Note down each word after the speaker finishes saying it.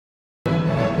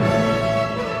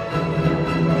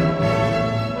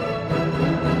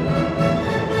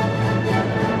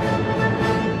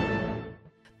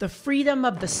The Freedom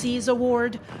of the Seas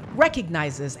Award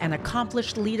recognizes an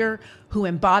accomplished leader who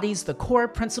embodies the core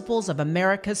principles of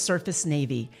America's surface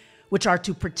navy, which are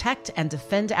to protect and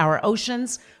defend our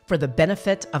oceans for the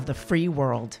benefit of the free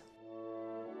world.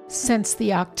 Since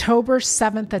the October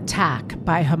 7th attack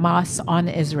by Hamas on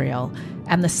Israel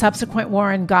and the subsequent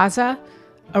war in Gaza,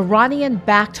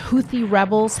 Iranian-backed Houthi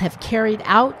rebels have carried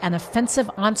out an offensive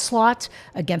onslaught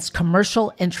against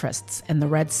commercial interests in the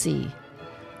Red Sea.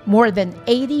 More than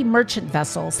 80 merchant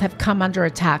vessels have come under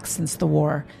attack since the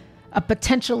war, a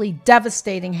potentially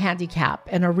devastating handicap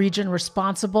in a region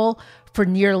responsible for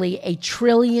nearly $1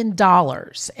 trillion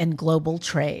in global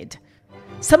trade.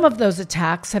 Some of those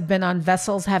attacks have been on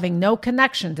vessels having no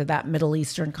connection to that Middle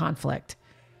Eastern conflict.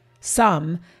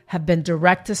 Some have been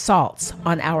direct assaults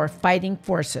on our fighting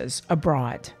forces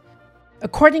abroad.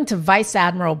 According to Vice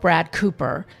Admiral Brad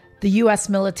Cooper, the U.S.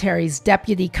 military's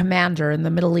deputy commander in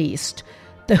the Middle East,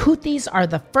 the Houthis are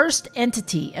the first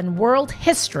entity in world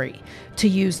history to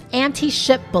use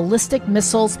anti-ship ballistic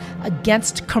missiles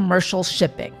against commercial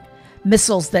shipping,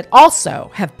 missiles that also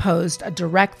have posed a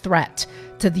direct threat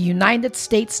to the United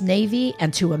States Navy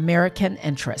and to American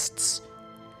interests.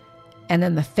 And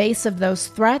in the face of those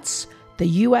threats, the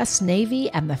U.S. Navy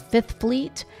and the Fifth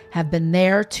Fleet have been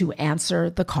there to answer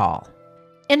the call.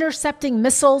 Intercepting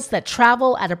missiles that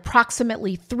travel at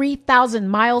approximately 3,000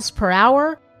 miles per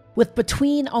hour with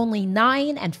between only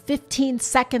 9 and 15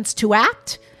 seconds to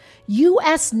act,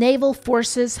 U.S. naval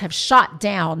forces have shot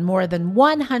down more than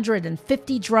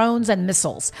 150 drones and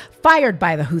missiles fired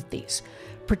by the Houthis,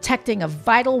 protecting a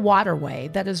vital waterway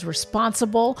that is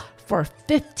responsible for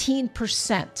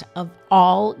 15% of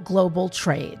all global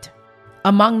trade.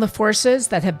 Among the forces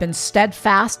that have been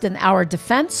steadfast in our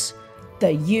defense,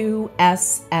 the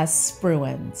USS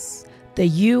Spruance, the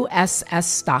USS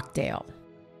Stockdale,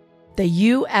 the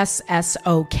USS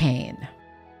O'Kane,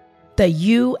 the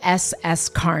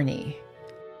USS Carney,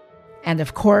 and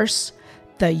of course,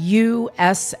 the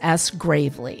USS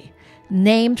Gravely,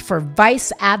 named for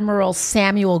Vice Admiral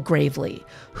Samuel Gravely,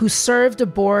 who served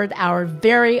aboard our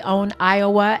very own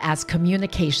Iowa as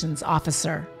communications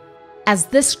officer. As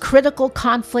this critical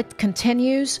conflict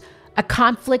continues, a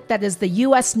conflict that is the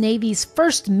U.S. Navy's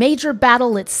first major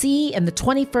battle at sea in the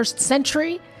 21st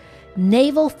century,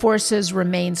 naval forces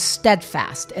remain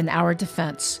steadfast in our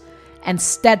defense and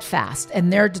steadfast in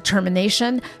their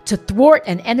determination to thwart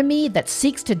an enemy that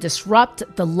seeks to disrupt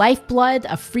the lifeblood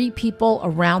of free people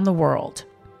around the world.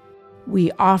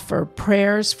 We offer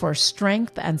prayers for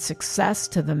strength and success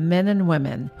to the men and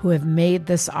women who have made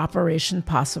this operation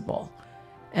possible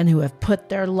and who have put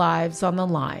their lives on the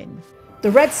line.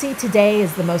 The Red Sea today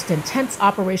is the most intense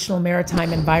operational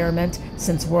maritime environment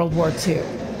since World War II.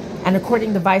 And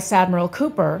according to Vice Admiral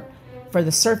Cooper, for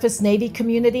the surface Navy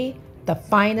community, the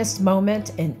finest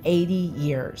moment in 80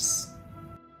 years.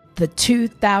 The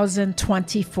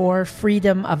 2024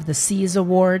 Freedom of the Seas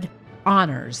Award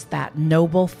honors that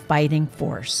noble fighting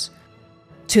force.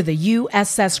 To the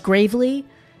USS Gravely,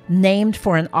 named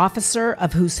for an officer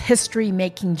of whose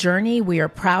history-making journey we are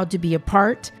proud to be a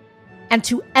part, and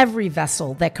to every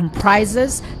vessel that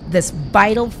comprises this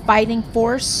vital fighting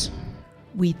force,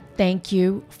 we thank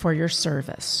you for your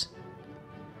service.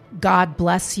 God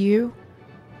bless you,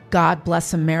 God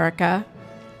bless America,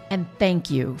 and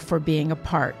thank you for being a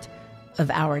part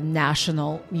of our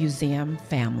National Museum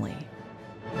family.